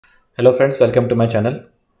Hello friends, welcome to my channel.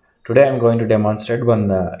 Today I am going to demonstrate one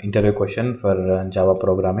interview question for Java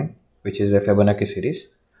programming, which is a Fibonacci series.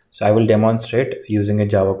 So I will demonstrate using a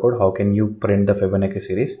Java code how can you print the Fibonacci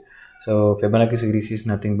series. So Fibonacci series is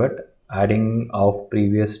nothing but adding of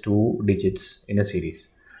previous two digits in a series.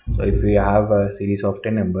 So if we have a series of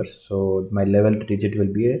 10 numbers, so my 11th digit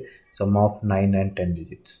will be a sum of 9 and 10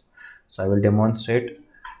 digits. So I will demonstrate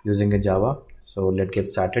using a Java. So let's get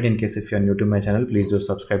started. In case if you are new to my channel, please do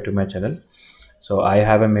subscribe to my channel. So I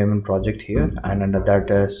have a main project here, and under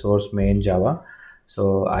that source main Java.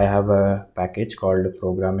 So I have a package called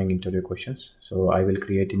programming interview questions. So I will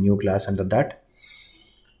create a new class under that.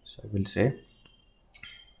 So I will say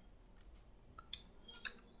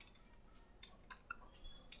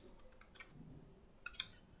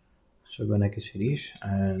Fibonacci series,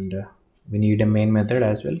 and we need a main method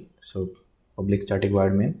as well. So public static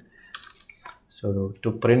void main. So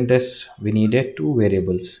to print this, we need a two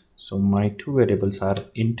variables. So my two variables are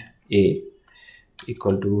int a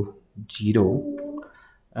equal to 0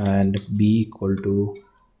 and b equal to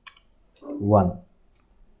 1,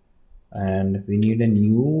 and we need a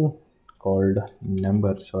new called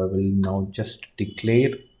number. So I will now just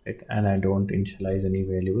declare it, and I don't initialize any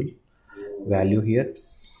value here.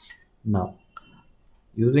 Now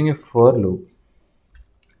using a for loop,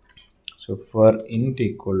 so for int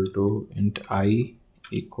equal to int I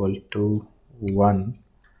equal to 1,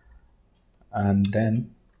 and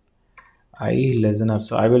then I less than or,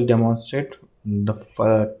 so I will demonstrate the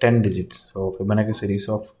 10 digits. So Fibonacci series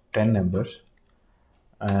of 10 numbers,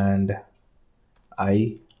 and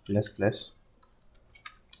I plus plus.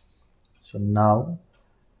 So now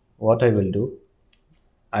what I will do,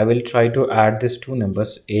 I will try to add these two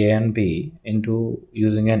numbers a and b into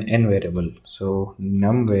using an n variable. So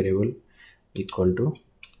num variable equal to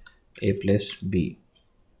a plus b,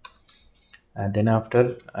 and then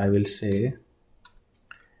after I will say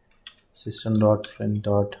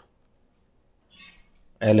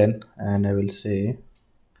system.print.ln, and I will say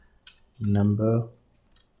number.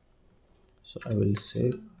 So I will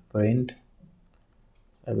say print,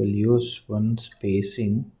 I will use one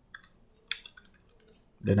spacing,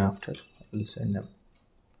 then after I will say num,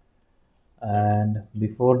 and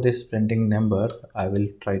before this printing number I will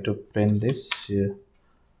try to print this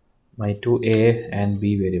my two a and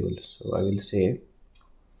b variables. So I will say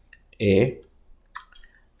a,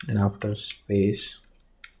 then after space,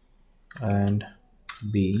 and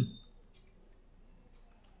b,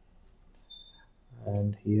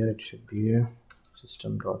 and here it should be a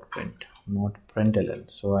system.print, not println.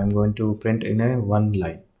 So I'm going to print in a one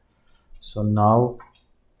line. So now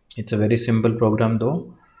it's a very simple program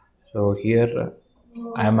though. So here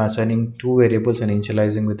I am assigning two variables and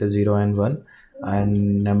initializing with a 0 and 1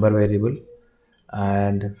 and number variable,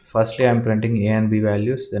 and firstly I'm printing a and b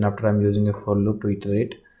values, then after I'm using a for loop to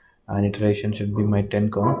iterate, and iteration should be my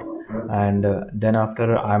 10 count, and then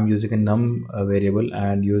after I'm using a num variable,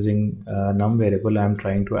 and using num variable I'm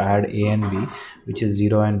trying to add a and b, which is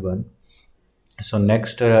 0 and 1. So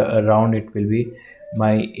next round it will be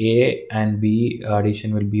my a and b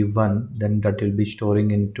addition will be 1, then that will be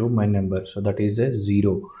storing into my number. So that is a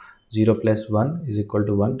 0 plus 1 is equal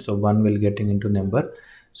to 1, so 1 will getting into number.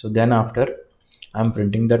 So then after I'm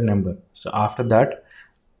printing that number. So after that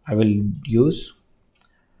I will use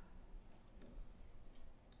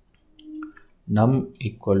num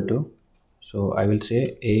equal to, so I will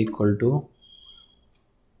say a equal to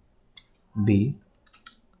b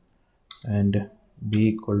and b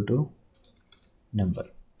equal to number.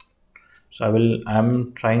 So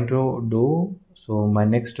I'm trying to do, so my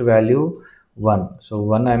next value 1, so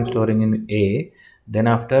 1 I'm storing in a, then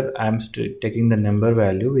after I'm taking the number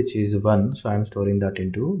value which is 1, so I'm storing that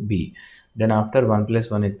into b, then after 1 plus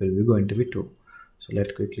 1 it will be going to be 2. So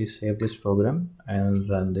let's quickly save this program and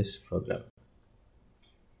run this program.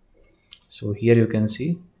 So here you can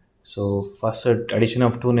see, so first addition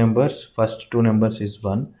of two numbers, first two numbers is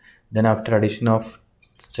 1, then after addition of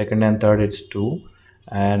second and third it's 2,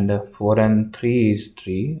 and 4 and 3 is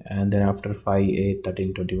 3, and then after 5, 8,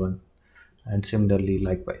 13, 21, and similarly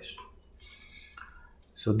likewise.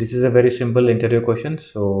 So this is a very simple interview question.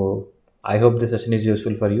 So I hope this session is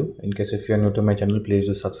useful for you. In case if you are new to my channel, please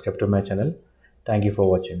do subscribe to my channel. Thank you for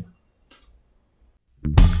watching.